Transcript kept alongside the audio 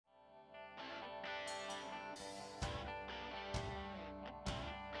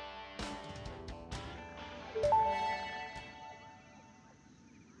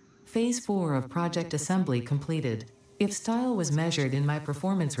Phase 4 of project assembly completed. If style was measured in my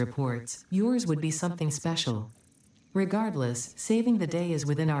performance reports, yours would be something special. Regardless, saving the day is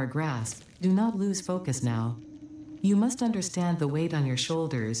within our grasp. Do not lose focus now. You must understand the weight on your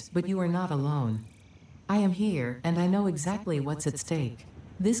shoulders, but you are not alone. I am here, and I know exactly what's at stake.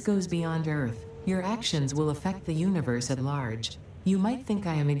 This goes beyond Earth. Your actions will affect the universe at large. You might think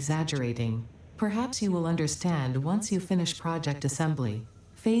I am exaggerating. Perhaps you will understand once you finish project assembly.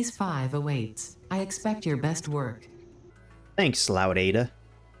 Phase 5 awaits. I expect your best work. Thanks, Loud Ada.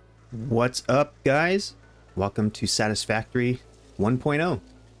 What's up, guys? Welcome to Satisfactory 1.0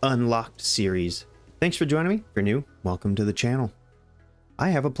 Unlocked series. Thanks for joining me. If you're new, welcome to the channel. I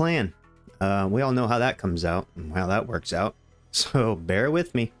have a plan. We all know how that comes out and how that works out, so bear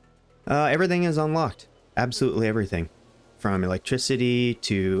with me. Everything is unlocked. Absolutely everything. From electricity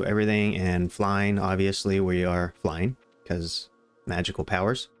to everything, and flying. Obviously, we are flying because magical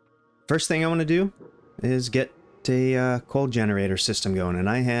powers. First thing I want to do is get a coal generator system going, and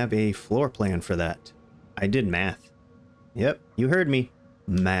I have a floor plan for that. I did math. Yep, you heard me.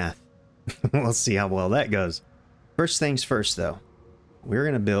 Math. We'll see how well that goes. First things first, though. We're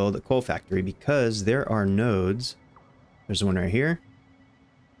going to build a coal factory because there are nodes. There's one right here.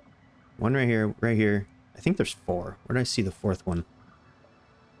 One right here, right here. I think there's 4. Where did I see the 4th one?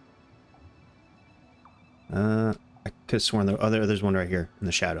 I could have sworn there's one right here in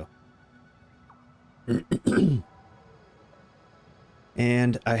the shadow.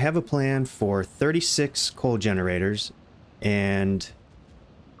 And I have a plan for 36 coal generators and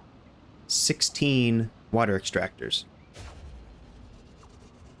 16 water extractors.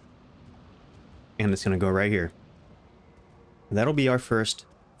 And it's going to go right here. That'll be our first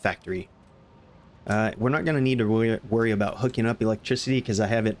factory. We're not going to need to worry about hooking up electricity because I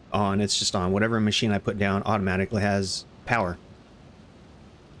have it on. It's just on. Whatever machine I put down automatically has power.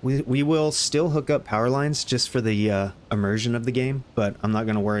 We will still hook up power lines just for the immersion of the game, but I'm not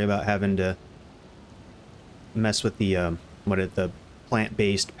going to worry about having to mess with the the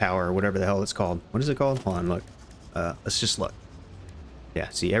plant-based power or whatever the hell it's called. What is it called? Hold on, look. Let's just look. Yeah,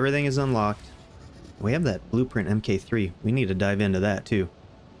 see, everything is unlocked. We have that blueprint MK3. We need to dive into that too.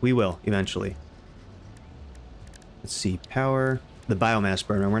 We will eventually. Let's see, power, the biomass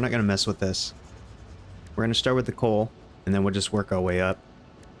burner. We're not going to mess with this. We're going to start with the coal, and then we'll just work our way up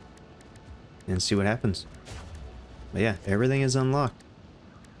and see what happens. But yeah, everything is unlocked.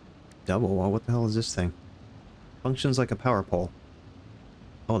 Double wall, what the hell is this thing? Functions like a power pole.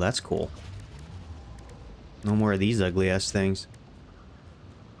 Oh, that's cool. No more of these ugly ass things.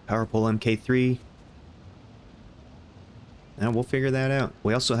 Power pole MK3. Now we'll figure that out.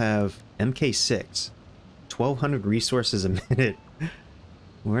 We also have MK6. 1,200 resources a minute.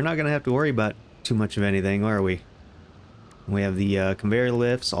 We're not going to have to worry about too much of anything, are we? We have the conveyor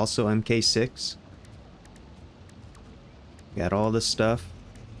lifts, also MK6. Got all this stuff.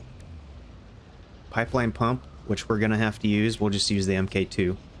 Pipeline pump, which we're going to have to use. We'll just use the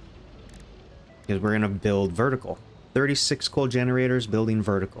MK2. Because we're going to build vertical. 36 coal generators building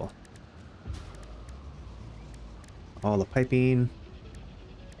vertical. All the piping.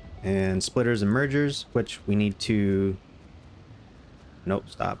 And splitters and mergers, which we need to... Nope,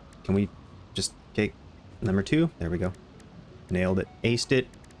 stop. Can we just... Okay, number 2. There we go. Nailed it. Aced it.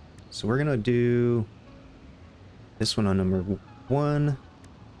 So we're going to do this one on number 1.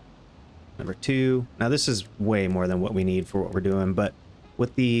 Number 2. Now this is way more than what we need for what we're doing, but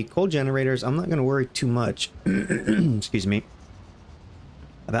with the coal generators, I'm not going to worry too much, excuse me,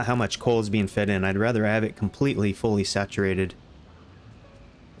 about how much coal is being fed in. I'd rather have it completely, fully saturated.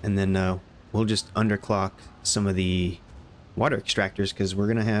 And then we'll just underclock some of the water extractors because we're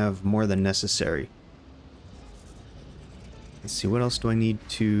going to have more than necessary. Let's see, what else do I need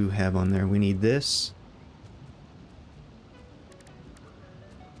to have on there? We need this.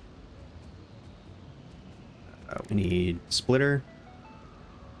 We need splitter.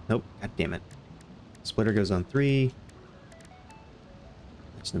 Nope, god damn it. Splitter goes on 3.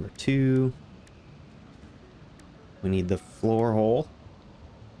 That's number 2. We need the floor hole.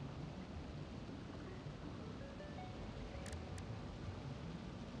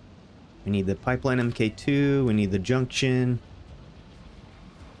 We need the pipeline MK2, we need the junction,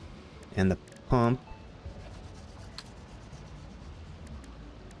 and the pump.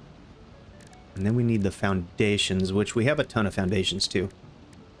 And then we need the foundations, which we have a ton of foundations too.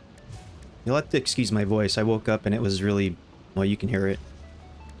 You'll have to excuse my voice. I woke up and it was really, well, you can hear it.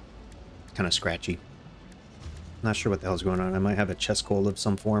 Kind of scratchy. Not sure what the hell's going on. I might have a chest cold of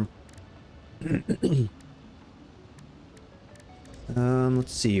some form.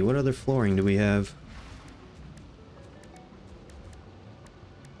 Let's see, what other flooring do we have?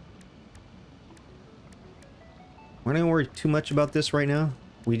 We're not going to worry too much about this right now.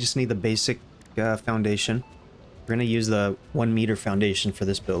 We just need the basic foundation. We're going to use the 1 meter foundation for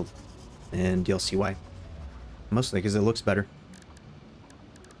this build. And you'll see why. Mostly because it looks better.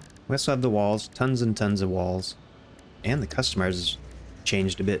 We also have the walls. Tons and tons of walls. And the customizers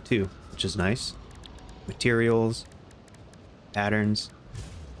changed a bit too, which is nice. Materials. Patterns.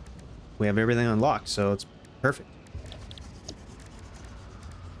 We have everything unlocked, so it's perfect.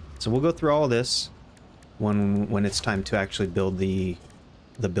 So we'll go through all this when it's time to actually build the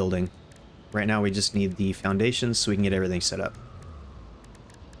building. Right now we just need the foundations so we can get everything set up.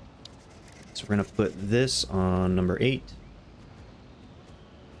 So we're going to put this on number 8.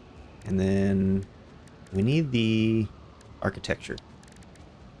 And then we need the architecture.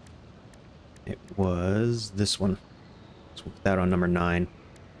 It was this one. So we'll put that on number 9.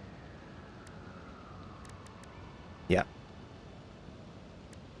 Yeah.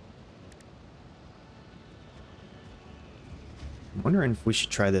 I'm wondering if we should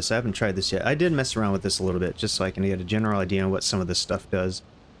try this. I haven't tried this yet. I did mess around with this a little bit just so I can get a general idea on what some of this stuff does.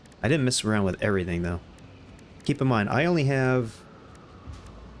 I didn't mess around with everything though. Keep in mind, I only have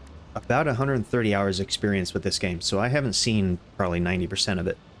about 130 hours experience with this game, so I haven't seen probably 90% of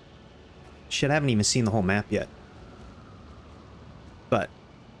it. Shit, I haven't even seen the whole map yet. But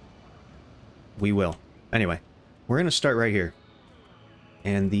we will. Anyway, we're going to start right here.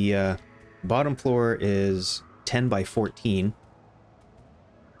 And the bottom floor is 10 by 14.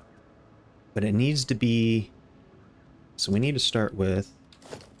 But it needs to be... So we need to start with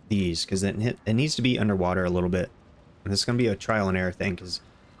these, because it needs to be underwater a little bit. And this is going to be a trial and error thing, because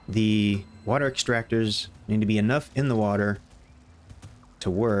the water extractors need to be enough in the water to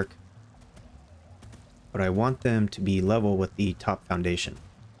work. But I want them to be level with the top foundation.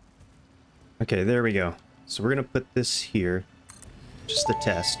 Okay, there we go. So we're going to put this here. Just the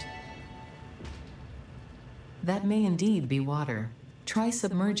test. That may indeed be water. Try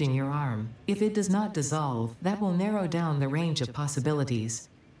submerging your arm. If it does not dissolve, that will narrow down the range of possibilities.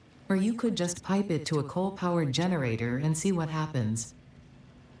 Or you could just pipe it to a coal-powered generator and see what happens.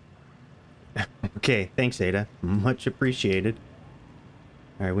 Okay, thanks, Ada. Much appreciated.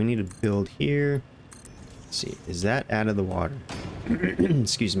 Alright, we need to build here. Let's see, is that out of the water?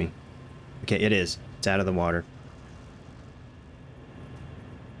 Excuse me. Okay, it is. It's out of the water.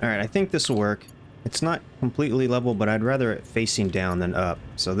 Alright, I think this will work. It's not completely level, but I'd rather it facing down than up.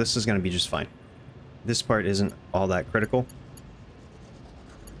 So this is going to be just fine. This part isn't all that critical.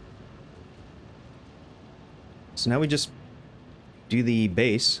 So now we just do the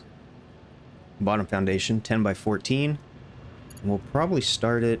base. Bottom foundation, 10 by 14. We'll probably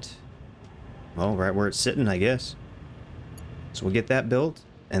start it, well, right where it's sitting, I guess. So we'll get that built,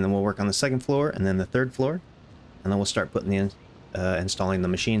 and then we'll work on the second floor, and then the third floor. And then we'll start putting in, installing the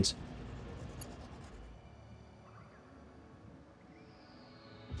machines.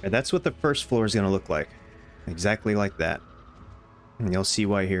 And that's what the first floor is going to look like. Exactly like that. And you'll see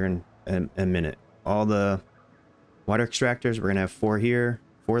why here in a minute. All the water extractors, we're going to have 4 here,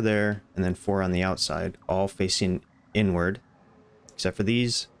 4 there, and then 4 on the outside, all facing inward. Except for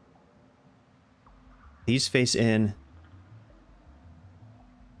these. These face in.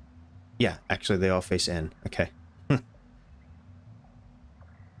 Yeah, actually they all face in. Okay.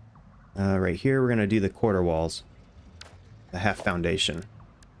 Right here, we're going to do the quarter walls. The half foundation.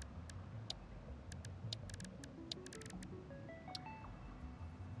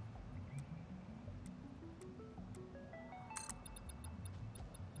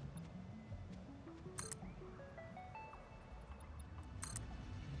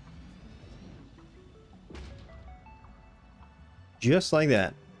 Just like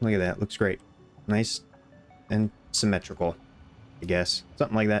that. Look at that. Looks great. Nice and symmetrical, I guess.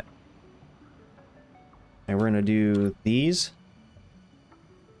 Something like that. And we're going to do these.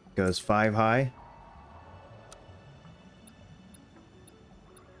 Goes 5 high.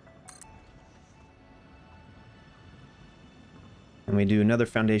 And we do another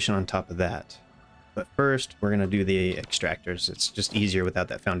foundation on top of that. But first, we're going to do the extractors. It's just easier without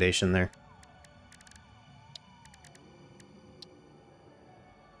that foundation there.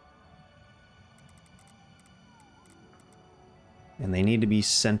 And they need to be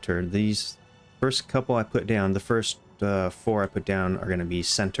centered. These first couple I put down, the first 4 I put down are going to be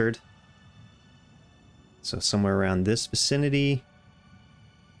centered. So somewhere around this vicinity.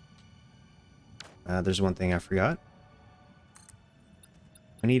 There's one thing I forgot.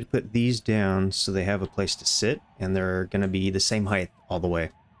 I need to put these down so they have a place to sit, and they're going to be the same height all the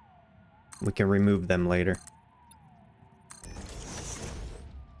way. We can remove them later.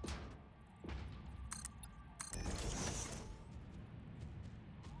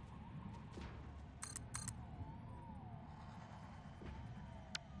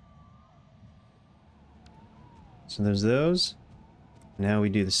 So there's those. Now we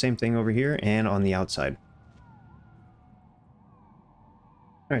do the same thing over here and on the outside.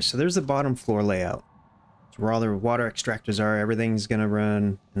 Alright, so there's the bottom floor layout. It's where all the water extractors are. Everything's going to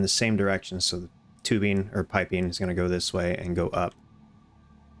run in the same direction. So the tubing or piping is going to go this way and go up.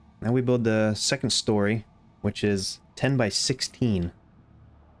 Now we build the second story, which is 10 by 16.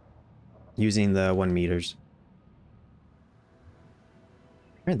 Using the 1 meters.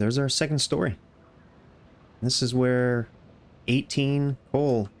 Alright, there's our second story. This is where 18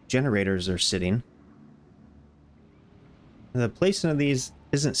 coal generators are sitting. The placement of these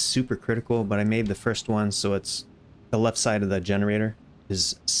isn't super critical, but I made the first one so it's the left side of the generator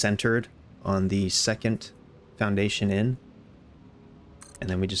is centered on the second foundation in. And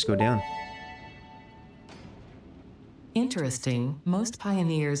then we just go down. Interesting, most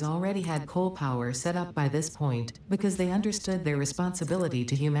pioneers already had coal power set up by this point because they understood their responsibility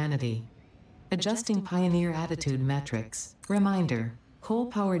to humanity. Adjusting pioneer attitude metrics. Reminder,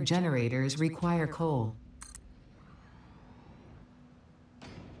 coal-powered generators require coal.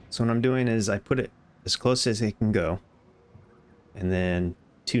 So what I'm doing is I put it as close as it can go. And then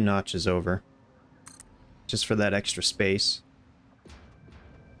 2 notches over. Just for that extra space.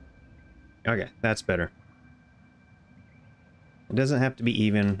 Okay, that's better. It doesn't have to be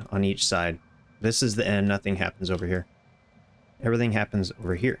even on each side. This is the end, nothing happens over here. Everything happens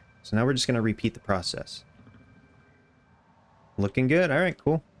over here. So now we're just going to repeat the process. Looking good. All right,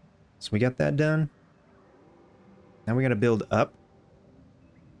 cool. So we got that done. Now we got to build up.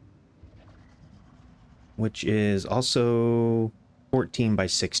 Which is also 14 by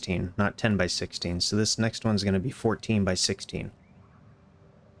 16, not 10 by 16. So this next one's going to be 14 by 16.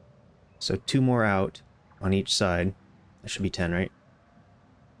 So 2 more out on each side. That should be 10, right?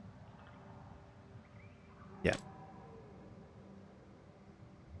 Yeah.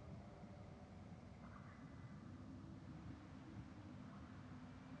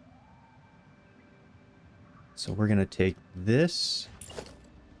 So we're going to take this.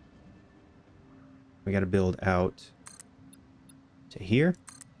 We got to build out to here.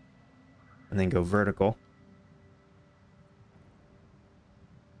 And then go vertical.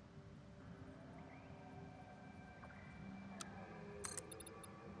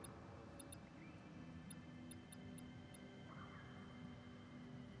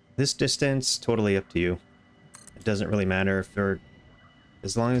 This distance, totally up to you. It doesn't really matter if there,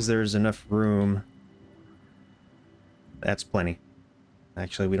 as long as there's enough room, that's plenty.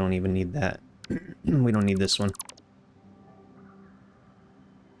 Actually, we don't even need that. We don't need this one.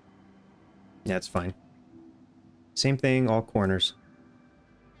 Yeah, it's fine. Same thing, all corners.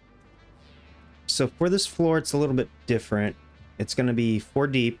 So for this floor, it's a little bit different. It's going to be 4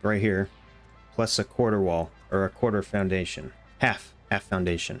 deep right here, plus a quarter wall, or a quarter foundation. Half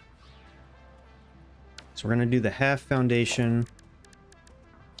foundation. So we're going to do the half foundation.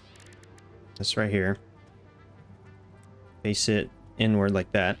 This right here. Face it inward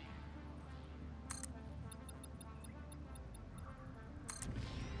like that.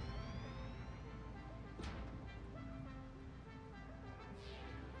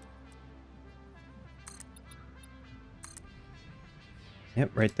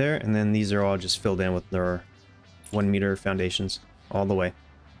 Yep, right there. And then these are all just filled in with their 1 meter foundations all the way.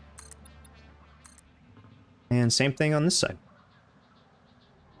 And same thing on this side.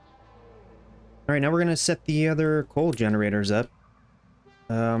 Alright, now we're going to set the other coal generators up.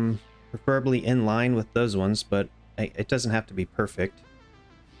 Preferably in line with those ones, but it doesn't have to be perfect.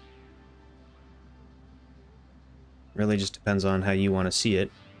 Really just depends on how you want to see it.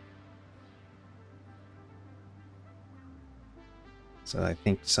 So I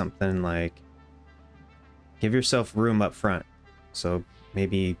think something like, give yourself room up front. So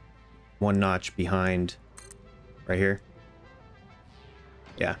maybe 1 notch behind right here.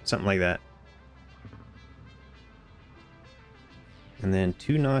 Yeah, something like that. And then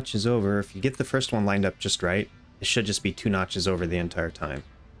 2 notches over. If you get the first one lined up just right, it should just be 2 notches over the entire time.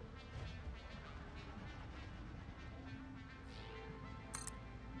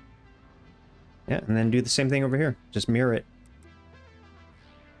 Yeah, and then do the same thing over here. Just mirror it.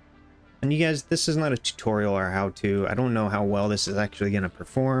 And you guys, this is not a tutorial or how-to. I don't know how well this is actually going to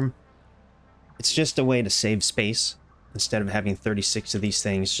perform. It's just a way to save space. Instead of having 36 of these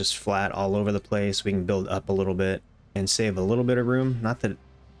things just flat all over the place, we can build up a little bit and save a little bit of room. Not that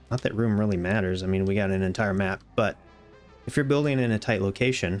room really matters. I mean, we got an entire map, but if you're building in a tight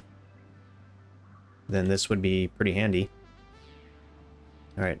location, then this would be pretty handy.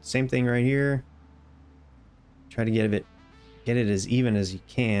 All right, same thing right here. Try to get it as even as you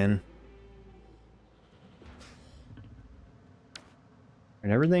can.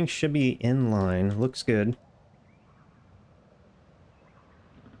 And everything should be in line. Looks good.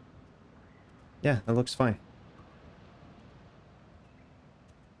 Yeah, that looks fine.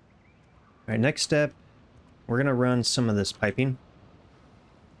 All right, next step, we're gonna run some of this piping.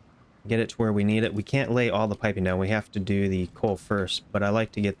 Get it to where we need it. We can't lay all the piping down. We have to do the coal first, but I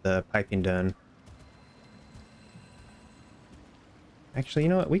like to get the piping done. Actually, you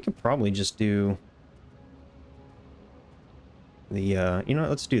know what? We could probably just do the, you know what?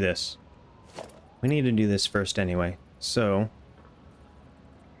 Let's do this. We need to do this first anyway. So,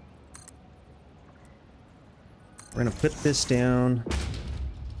 we're gonna put this down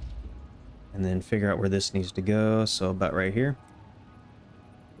and then figure out where this needs to go. So about right here.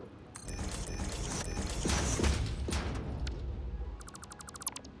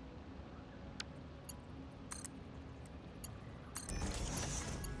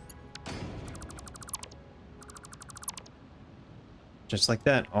 Just like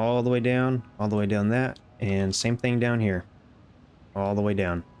that, all the way down that, and same thing down here. All the way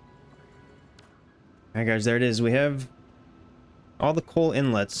down. Alright guys, there it is. We have all the coal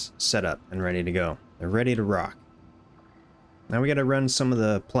inlets set up and ready to go. They're ready to rock. Now we gotta run some of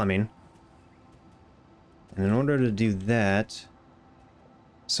the plumbing. And in order to do that...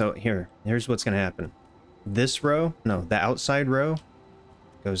 So here's what's gonna happen. This row, no, the outside row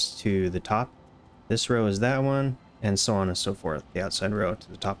goes to the top. This row is that one. And so on and so forth, the outside row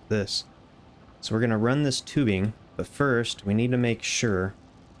to the top of this. So we're going to run this tubing, but first we need to make sure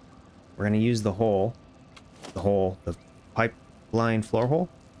we're going to use the pipeline floor hole.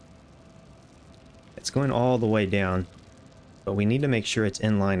 It's going all the way down, but we need to make sure it's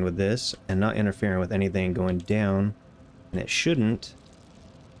in line with this and not interfering with anything going down, and it shouldn't.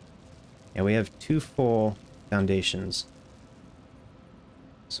 And we have 2 full foundations.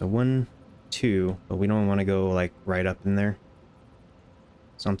 So 1, 2, but we don't want to go like right up in there.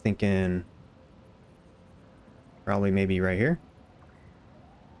 So I'm thinking probably maybe right here.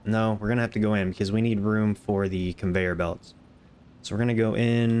 No, we're gonna have to go in because we need room for the conveyor belts. So we're gonna go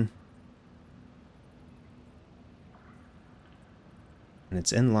in, and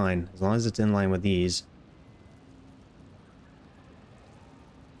it's in line. As long as it's in line with these,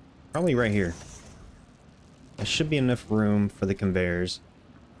 probably right here. There should be enough room for the conveyors.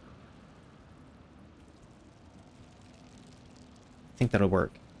 I think that'll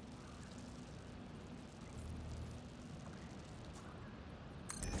work.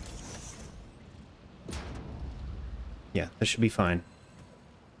 Yeah, this should be fine.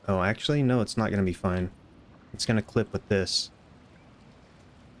 Oh, actually, no, it's not going to be fine. It's going to clip with this.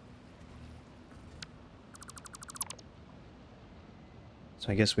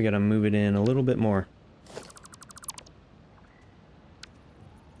 So I guess we got to move it in a little bit more.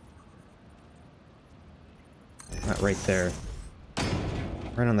 Not right there.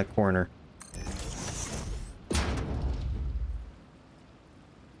 Right on the corner.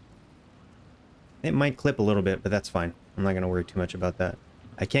 It might clip a little bit, but that's fine. I'm not going to worry too much about that.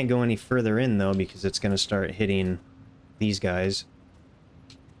 I can't go any further in, though, because it's going to start hitting these guys.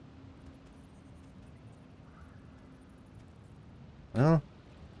 Well,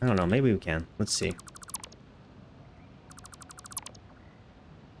 I don't know. Maybe we can. Let's see.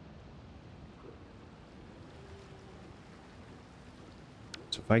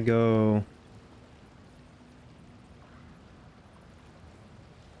 So if I go...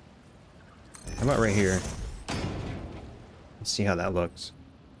 How about right here? Let's see how that looks.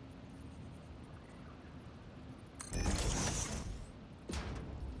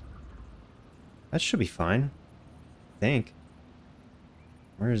 That should be fine. I think.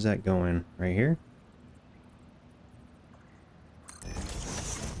 Where is that going? Right here?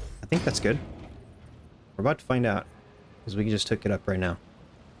 I think that's good. We're about to find out, because we just took it up right now.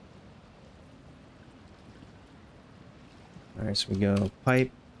 Alright, so we go pipe.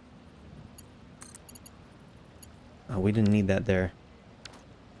 Oh, we didn't need that there.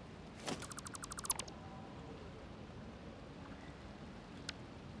 So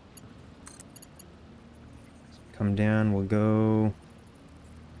come down, we'll go...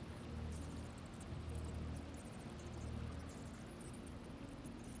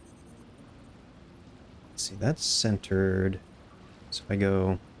 Let's see, that's centered. So if I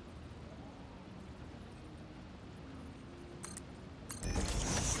go...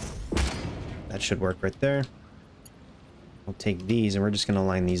 That should work right there. We'll take these and we're just going to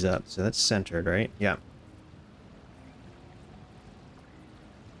line these up. So that's centered, right? Yeah.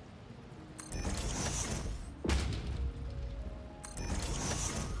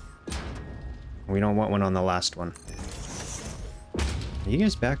 We don't want one on the last one. Are you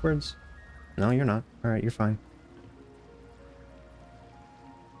guys backwards? No, you're not. Alright, you're fine.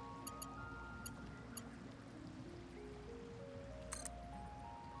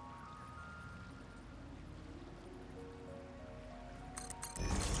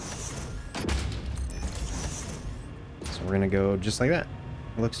 we're gonna go just like that.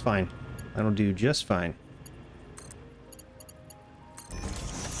 It looks fine. That'll do just fine.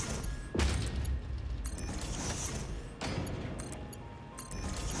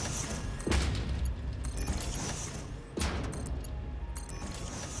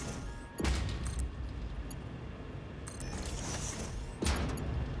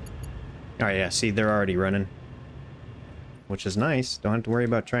 Alright, yeah, see, they're already running. Which is nice. Don't have to worry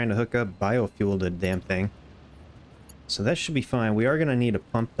about trying to hook up biofuel to the damn thing. So that should be fine. We are going to need a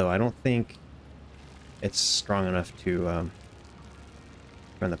pump, though. I don't think it's strong enough to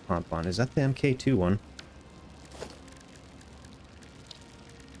turn the pump on. Is that the MK2 one?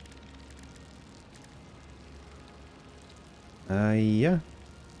 Yeah.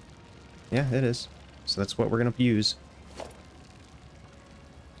 Yeah, it is. So that's what we're going to use.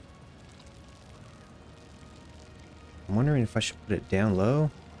 I'm wondering if I should put it down low.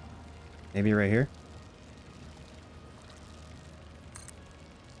 Maybe right here.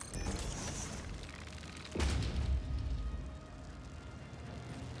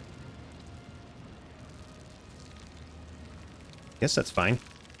 Guess that's fine. What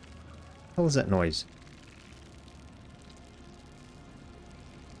the hell is that noise?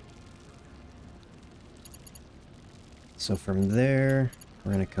 So from there,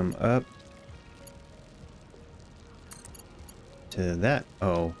 we're gonna come up to that.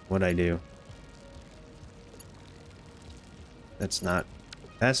 Oh, what'd I do? That's not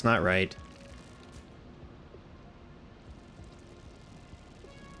right.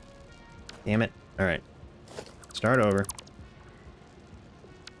 Damn it. All right. Start over.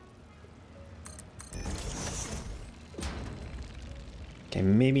 Okay,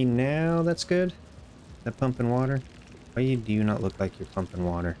 maybe now that's good. That pumping water. Why do you not look like you're pumping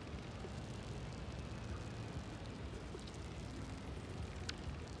water?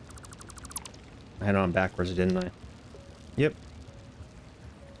 I had it on backwards, didn't I? Yep.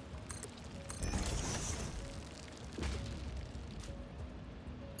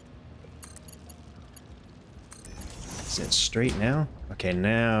 Is it straight now? Okay,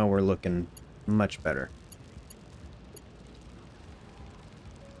 now we're looking much better.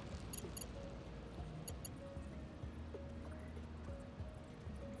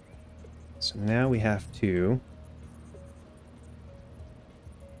 So now we have to...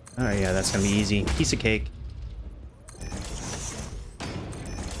 Oh yeah, that's gonna be easy. Piece of cake.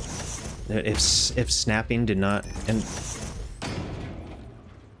 If snapping did not... and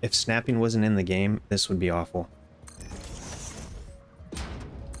if snapping wasn't in the game, this would be awful.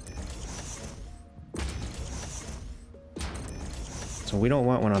 So we don't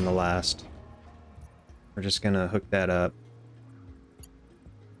want one on the last. We're just gonna hook that up.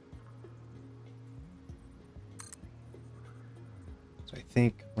 So I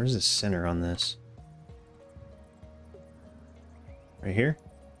think, where's the center on this? Right here?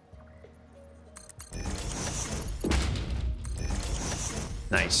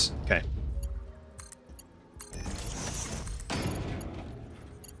 Nice, okay.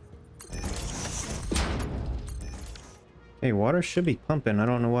 Hey, water should be pumping. I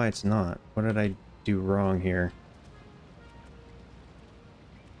don't know why it's not. What did I do wrong here?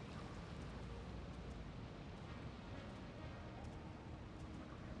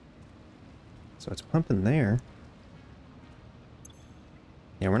 So it's pumping there.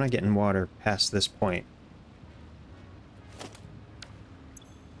 Yeah, we're not getting water past this point.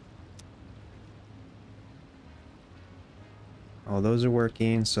 All those are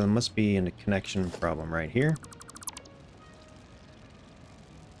working, so it must be a connection problem right here.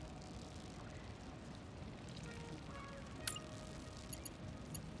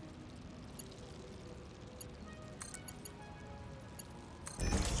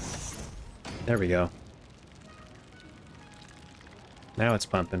 There we go. Now it's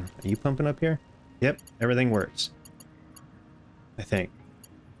pumping. Are you pumping up here? Yep, everything works. I think.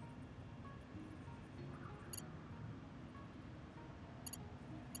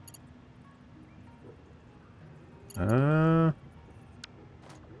 Are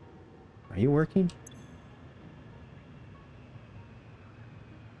you working?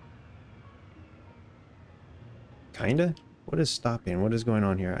 Kinda? What is stopping? What is going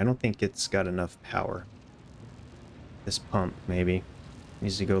on here? I don't think it's got enough power. This pump, maybe.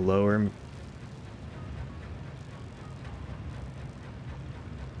 Needs to go lower.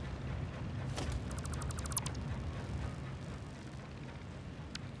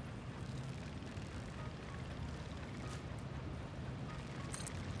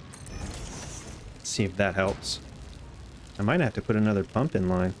 Let's see if that helps. I might have to put another pump in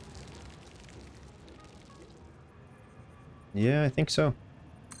line. Yeah, I think so.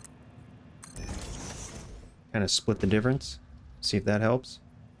 kind of split the difference. See if that helps.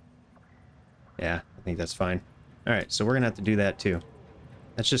 Yeah, I think that's fine. Alright, so we're going to have to do that too.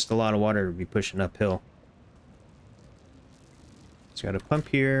 That's just a lot of water to be pushing uphill. So got a pump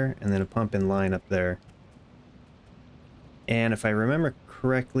here, and then a pump in line up there. And if I remember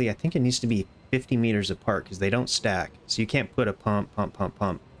correctly, I think it needs to be 50 meters apart, because they don't stack. So you can't put a pump, pump, pump,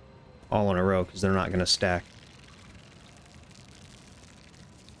 pump all in a row, because they're not going to stack.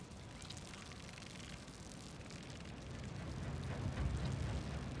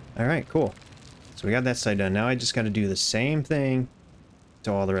 Alright, cool. So we got that side done. Now I just got to do the same thing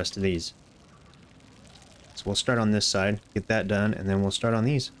to all the rest of these. So we'll start on this side, get that done, and then we'll start on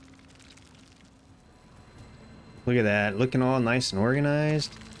these. Look at that, looking all nice and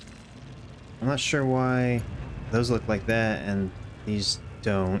organized. I'm not sure why those look like that and these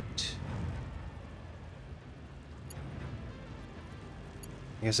don't.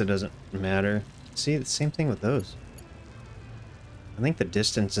 I guess it doesn't matter. See, the same thing with those. I think the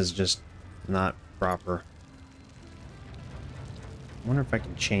distance is just not proper. I wonder if I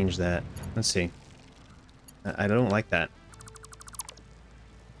can change that. Let's see. I don't like that.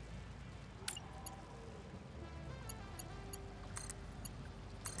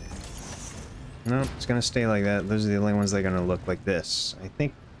 No, it's gonna stay like that. Those are the only ones that are gonna look like this. I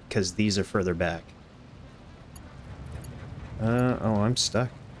think because these are further back. Oh, I'm stuck.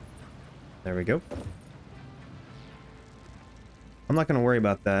 There we go. I'm not gonna worry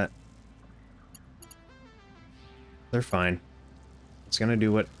about that. They're fine. It's gonna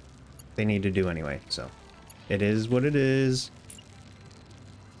do what they need to do anyway, so. It is what it is.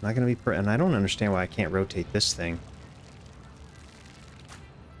 Not gonna be and I don't understand why I can't rotate this thing.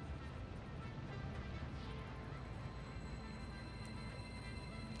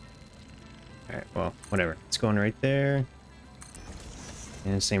 Alright, well, whatever. It's going right there.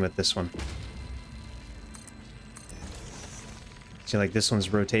 And same with this one. See, like this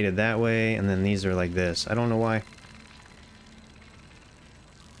one's rotated that way, and then these are like this. I don't know why.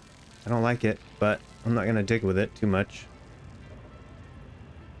 I don't like it, but I'm not gonna dig with it too much.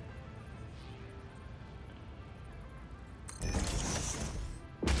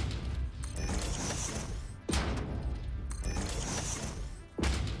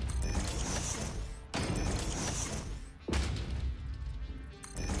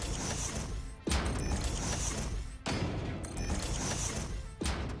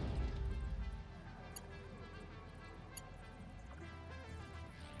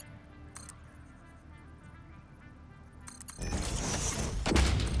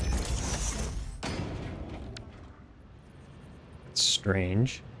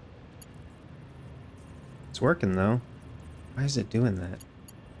 Strange. It's working though. Why is it doing that?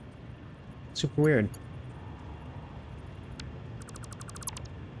 Super weird.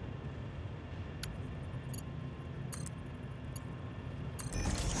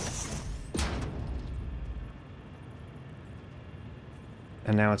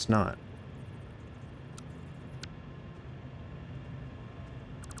 And now it's not.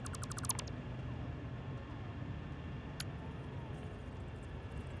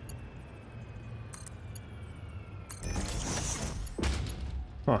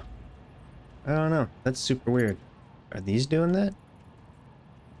 Huh. I don't know. That's super weird. Are these doing that?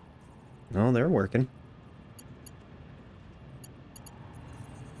 No, they're working.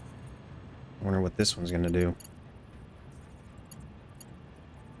 I wonder what this one's gonna do.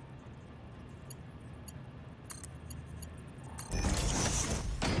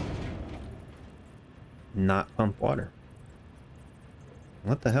 Not pump water.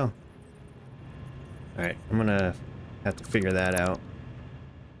 What the hell? Alright, I'm gonna have to figure that out.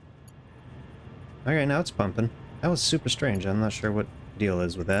 Okay, now it's pumping. That was super strange. I'm not sure what the deal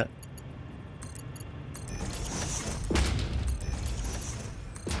is with that.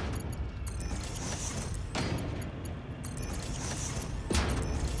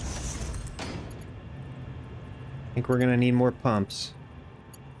 I think we're gonna need more pumps.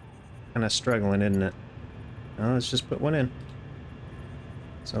 Kind of struggling, isn't it? Oh, let's just put one in.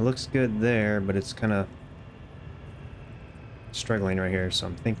 So it looks good there, but it's kind of struggling right here. So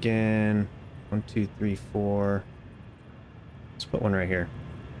I'm thinking 1, 2, 3, 4. Let's put one right here.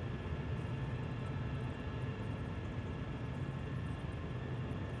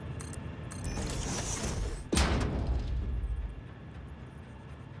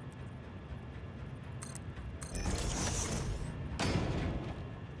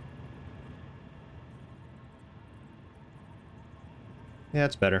 Yeah,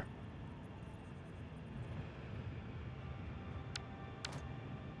 it's better.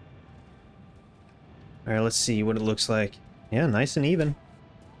 Alright, let's see what it looks like. Yeah, nice and even.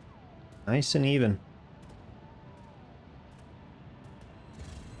 Nice and even.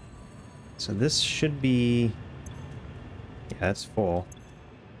 So this should be... Yeah, that's full.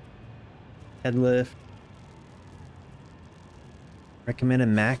 Head lift. Recommended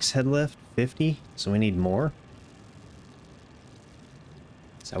max head lift, 50. So we need more.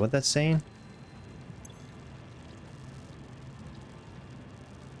 Is that what that's saying?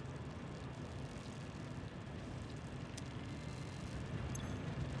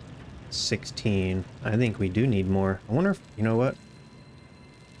 $16. I think we do need more. I wonder if, you know what?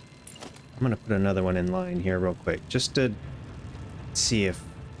 I'm gonna put another one in line here real quick, just to see if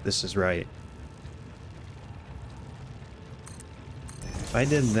this is right. If I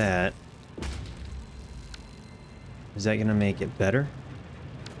did that, is that gonna make it better?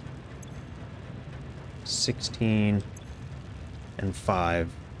 16 and 5.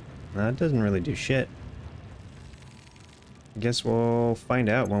 That doesn't really do shit. I guess we'll find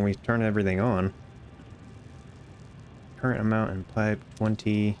out when we turn everything on. Current amount in pipe,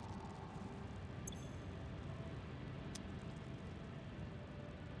 20.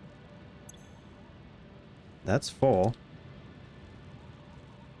 That's full.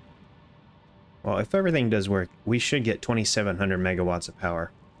 Well, if everything does work, we should get 2,700 megawatts of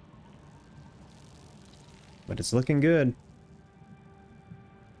power. But it's looking good.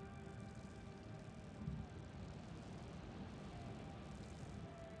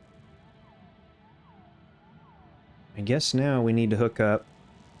 I guess now we need to hook up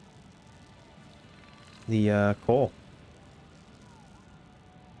the coal.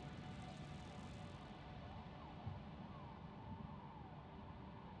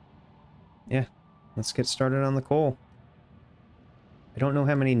 Yeah, let's get started on the coal. I don't know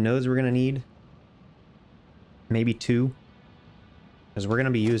how many nodes we're gonna need. Maybe 2. Because we're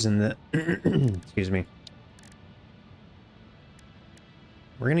gonna be using the... excuse me.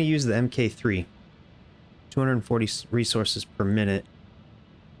 We're gonna use the MK3. 240 resources per minute.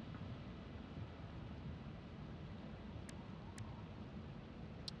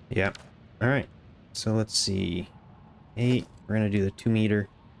 Yeah. Alright. So let's see. 8. We're gonna do the 2 meter.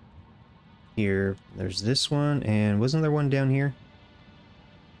 Here. There's this one. And wasn't there one down here?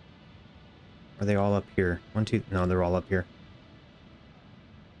 Are they all up here? 1, 2... No, they're all up here.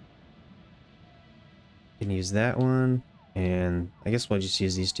 Can use that one. And I guess we'll just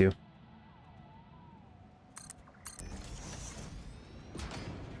use these 2.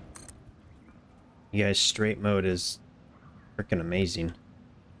 You guys, straight mode is freaking amazing.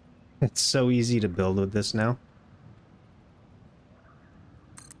 It's so easy to build with this now.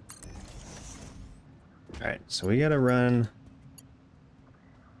 Alright, so we gotta run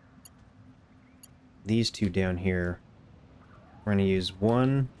these 2 down here. We're gonna use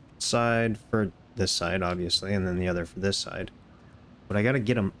one side for this side, obviously, and then the other for this side. But I gotta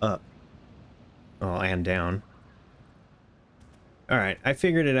get them up. Oh, and down. Alright, I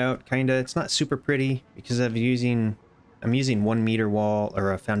figured it out, kinda. It's not super pretty because I'm using 1 meter wall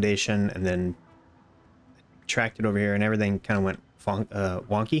or a foundation and then tracked it over here and everything kind of went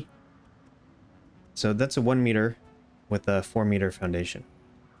wonky. So that's a 1 meter with a 4 meter foundation.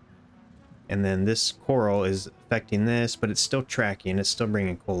 And then this coral is affecting this, but it's still tracking, it's still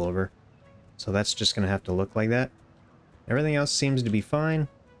bringing coal over. So that's just gonna have to look like that. Everything else seems to be fine.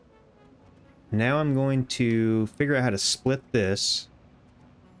 Now I'm going to figure out how to split this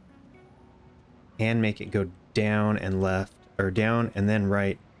and make it go down and left, or down and then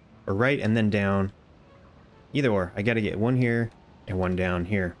right, or right and then down. Either or. I gotta get one here and one down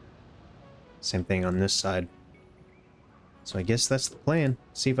here. Same thing on this side. So I guess that's the plan.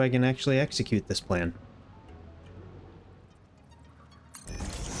 See if I can actually execute this plan.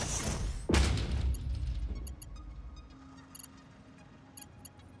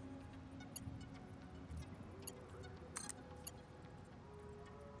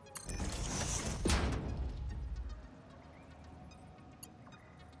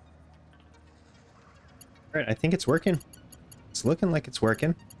 Alright, I think it's working. It's looking like it's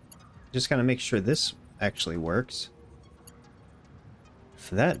working. Just gotta make sure this actually works. If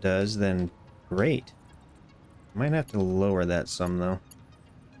that does, then great. Might have to lower that some, though.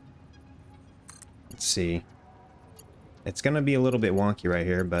 Let's see. It's gonna be a little bit wonky right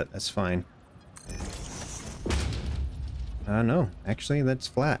here, but that's fine. No. Actually, that's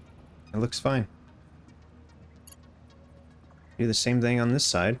flat. It looks fine. Do the same thing on this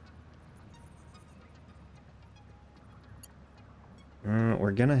side.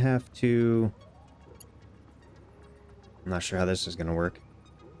 We're gonna have to... I'm not sure how this is gonna work.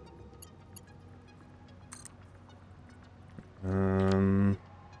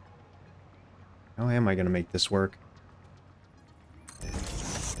 How am I gonna make this work?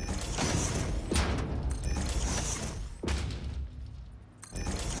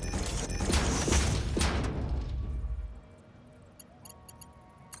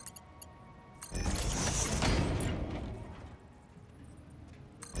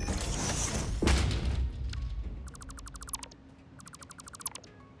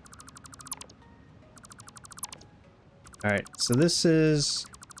 Alright, so this is...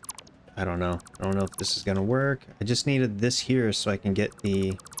 I don't know. I don't know if this is gonna work. I just needed this here so I can get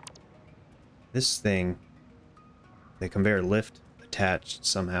this thing, the conveyor lift, attached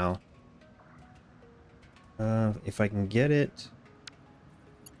somehow. If I can get it...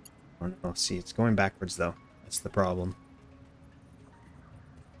 I don't know. See, it's going backwards though. That's the problem.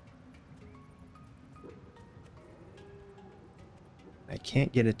 I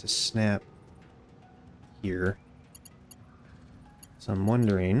can't get it to snap here. So I'm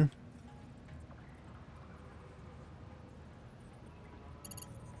wondering...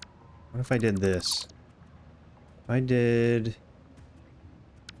 what if I did this? If I did...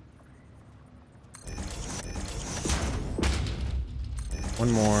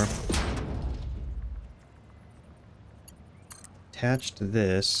 one more. Attach to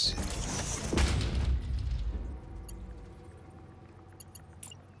this.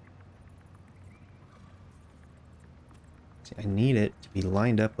 See, I need it to be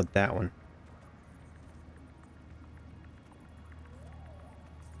lined up with that one.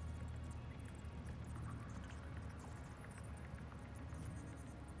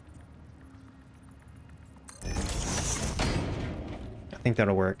 I think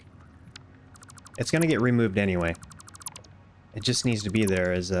that'll work. It's gonna get removed anyway. It just needs to be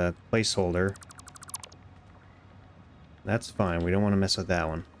there as a placeholder. That's fine. We don't want to mess with that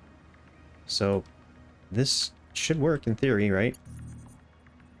one. So, this should work in theory, right?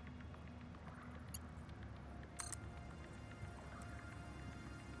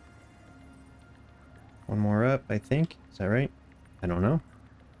 One more up, I think. Is that right? I don't know.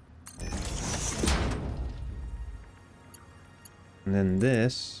 And then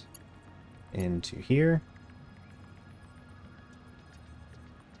this into here.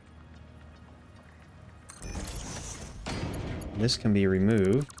 This can be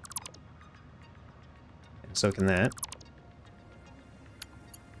removed. And so can that.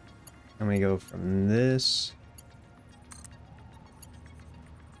 And we go from this.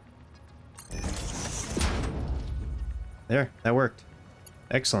 There, that worked.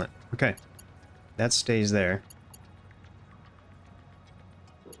 Excellent. Okay. That stays there.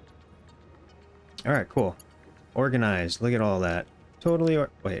 Alright, cool. Organized. Look at all that. Totally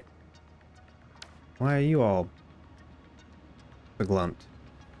wait. Why are you all beglumped?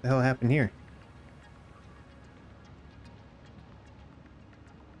 What the hell happened here?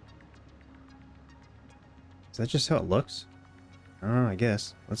 Is that just how it looks? Oh, I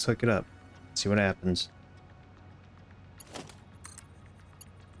guess. Let's hook it up. See what happens.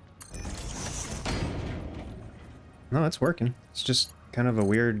 No, it's working. It's just kind of a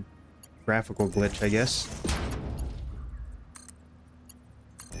weird graphical glitch, I guess.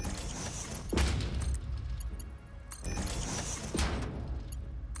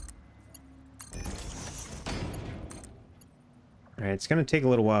 Alright, it's going to take a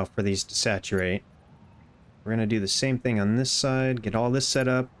little while for these to saturate. We're going to do the same thing on this side, get all this set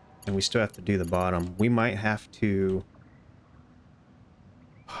up, and we still have to do the bottom. We might have to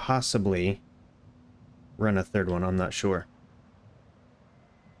possibly run a third one, I'm not sure.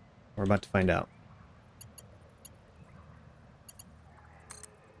 We're about to find out.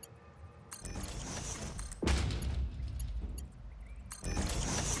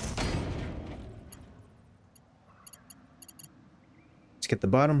 Let's get the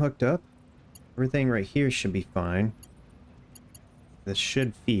bottom hooked up. Everything right here should be fine. This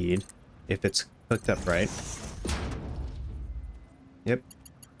should feed if it's hooked up right. Yep.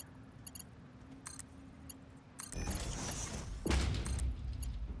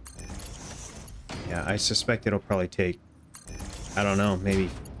 Yeah, I suspect it'll probably take, I don't know, maybe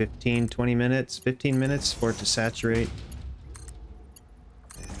 15, 20 minutes, 15 minutes for it to saturate.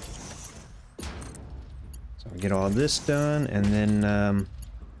 So I'll get all this done, and then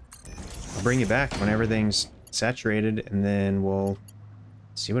I'll bring you back when everything's saturated, and then we'll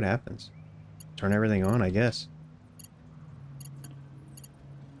see what happens. Turn everything on, I guess.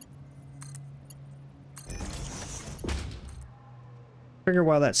 Figure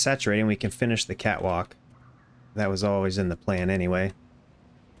while that's saturating, we can finish the catwalk. That was always in the plan anyway.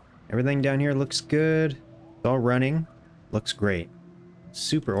 Everything down here looks good. It's all running. Looks great.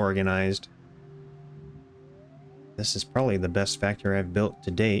 Super organized. This is probably the best factory I've built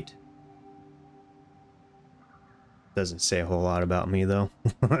to date. Doesn't say a whole lot about me, though.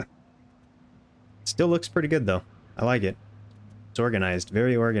 Still looks pretty good, though. I like it. It's organized.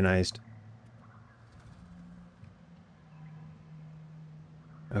 Very organized.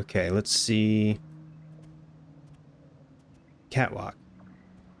 Okay, let's see. Catwalk.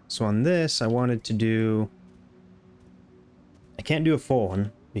 So on this, I wanted to do... I can't do a full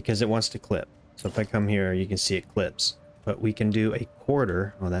one because it wants to clip. So if I come here, you can see it clips. but we can do a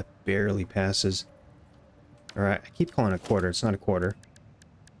quarter. Oh, that barely passes. All right, I keep calling it a quarter. It's not a quarter.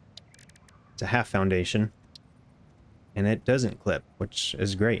 It's a half foundation. And it doesn't clip, which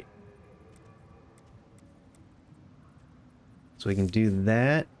is great. So we can do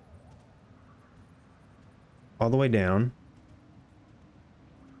that all the way down.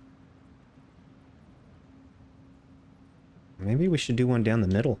 Maybe we should do one down the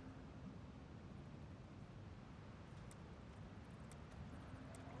middle.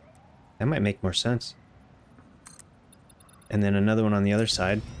 That might make more sense. And then another one on the other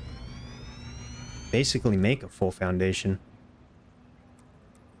side. Basically make a full foundation.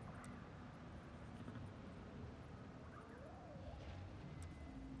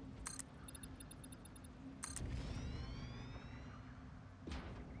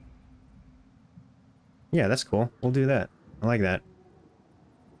 Yeah, that's cool. We'll do that. I like that.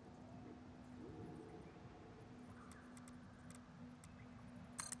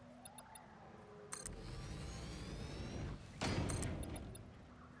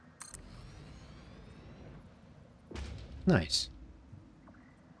 Nice.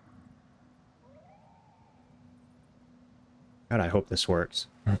 God, I hope this works.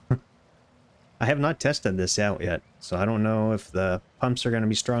 I have not tested this out yet, so I don't know if the pumps are going to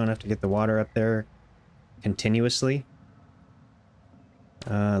be strong enough to get the water up there continuously.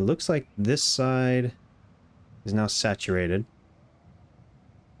 Looks like this side is now saturated.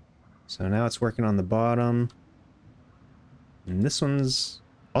 So now it's working on the bottom. And this one's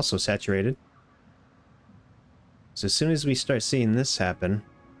also saturated. So as soon as we start seeing this happen,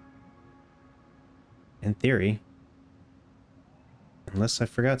 in theory, unless I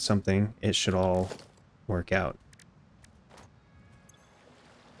forgot something, it should all work out.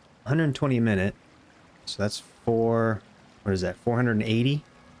 120 a minute. So that's what is that, 480?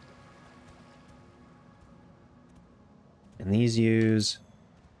 And these use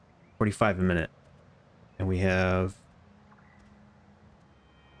 45 a minute. And we have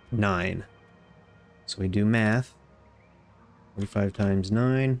 9. So we do math. 45 times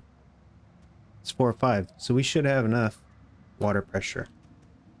 9. It's 405. So we should have enough water pressure.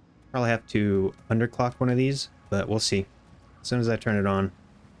 Probably have to underclock one of these, but we'll see. As soon as I turn it on.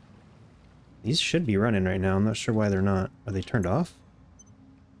 These should be running right now. I'm not sure why they're not. Are they turned off?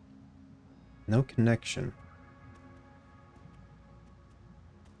 No connection.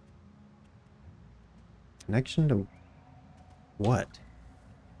 Connection to what?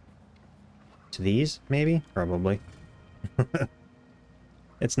 To these, maybe? Probably.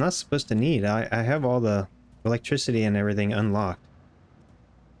 It's not supposed to need. I have all the electricity and everything unlocked.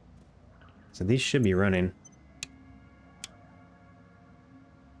 So these should be running.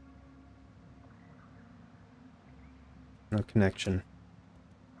 No connection.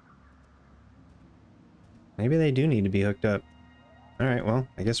 Maybe they do need to be hooked up. Alright, well,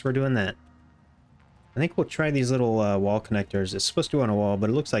 I guess we're doing that. I think we'll try these little wall connectors. It's supposed to go on a wall, but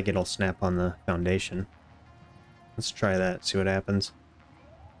it looks like it'll snap on the foundation. Let's try that, see what happens.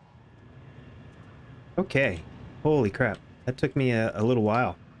 Okay. Holy crap. That took me a little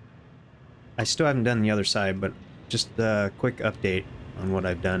while. I still haven't done the other side, but just a quick update on what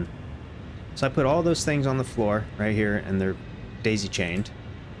I've done. So I put all those things on the floor right here, and they're daisy chained,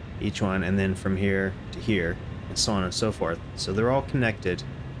 each one, and then from here to here, and so on and so forth. So they're all connected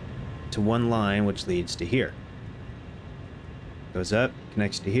to one line, which leads to here. Goes up,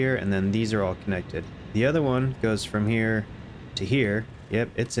 connects to here, and then these are all connected. The other one goes from here to here. Yep,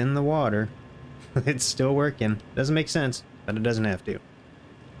 it's in the water. It's still working. Doesn't make sense, but it doesn't have to. And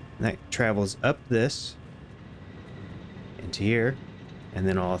that travels up this, into here, and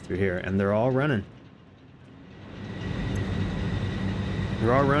then all through here, and they're all running.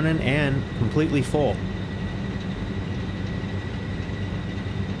 They're all running and completely full.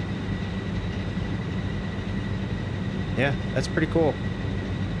 Yeah, that's pretty cool.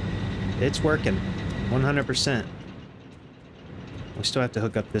 It's working, 100%. We still have to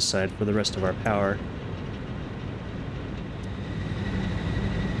hook up this side for the rest of our power.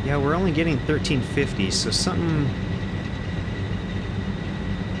 Yeah, we're only getting 1350, so something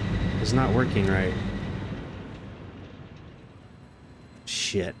is not working right.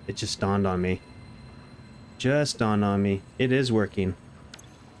 Shit, it just dawned on me. Just dawned on me. It is working.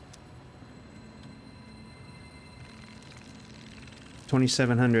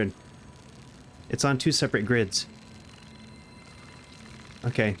 $2,700. It's on 2 separate grids.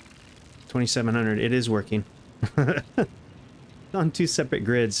 Okay. 2,700. It is working. On 2 separate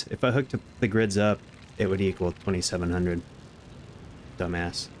grids. If I hooked the grids up, it would equal 2,700.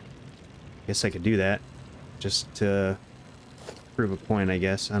 Dumbass. Guess I could do that. Just to prove a point, I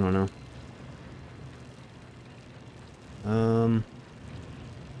guess. I don't know.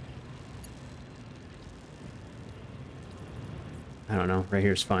 I don't know. Right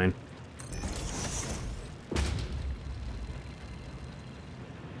here's fine.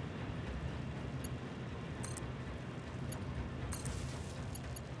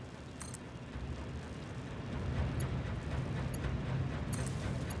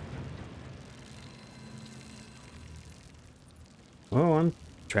 Oh, I'm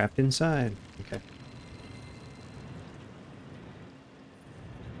trapped inside. Okay.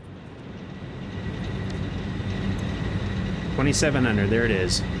 $2,700. There it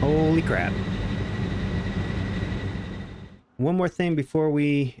is. Holy crap. One more thing before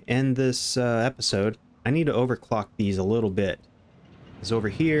we end this episode. I need to overclock these a little bit. It's over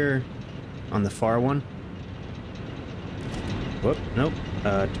here on the far one. Whoop, nope.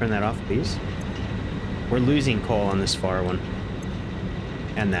 Turn that off, please. We're losing coal on this far one.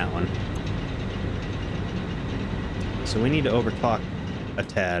 And that one. So we need to overclock a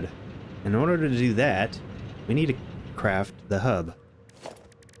tad. In order to do that, we need to craft the hub.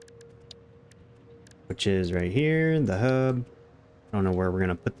 Which is right here, the hub. I don't know where we're going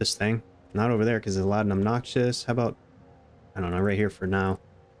to put this thing. Not over there because it's loud and obnoxious. How about, I don't know, right here for now.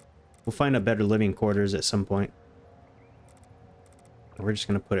 We'll find a better living quarters at some point. We're just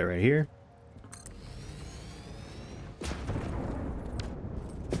going to put it right here.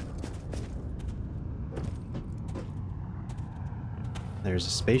 There's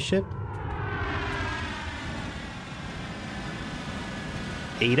a spaceship.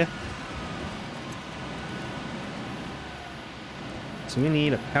 Ada. So we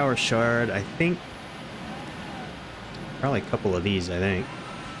need a power shard, I think. Probably a couple of these, I think.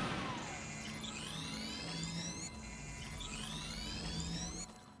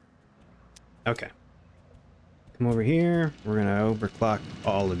 Okay. Come over here. We're gonna overclock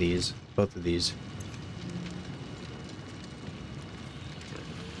all of these. Both of these.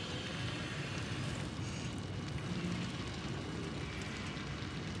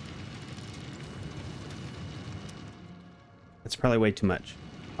 That's probably way too much.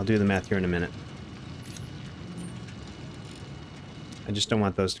 I'll do the math here in a minute. I just don't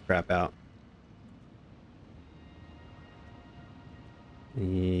want those to crap out.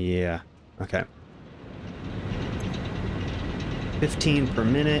 Yeah. Okay. 15 per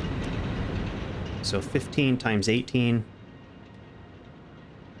minute. So 15 times 18.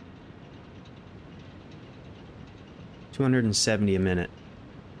 $270 a minute.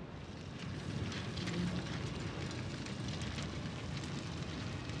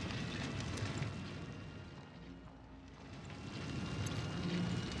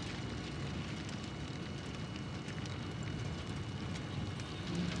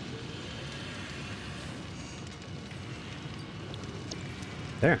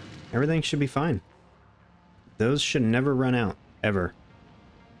 There. Everything should be fine. Those should never run out. Ever.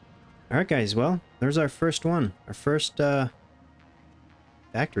 Alright guys, well, there's our first one. Our first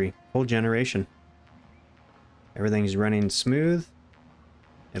factory. Whole generation. Everything's running smooth.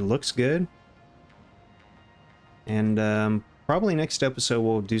 It looks good. And probably next episode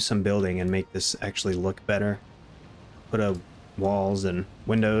we'll do some building and make this actually look better. Put up walls and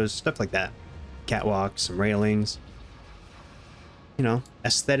windows, stuff like that. Catwalks, some railings. You know,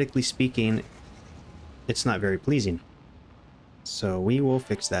 aesthetically speaking, it's not very pleasing. So we will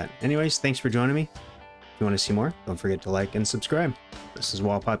fix that. Anyways, thanks for joining me. If you want to see more, don't forget to like and subscribe. This is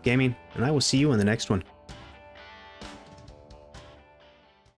Wallpop Gaming, and I will see you in the next one.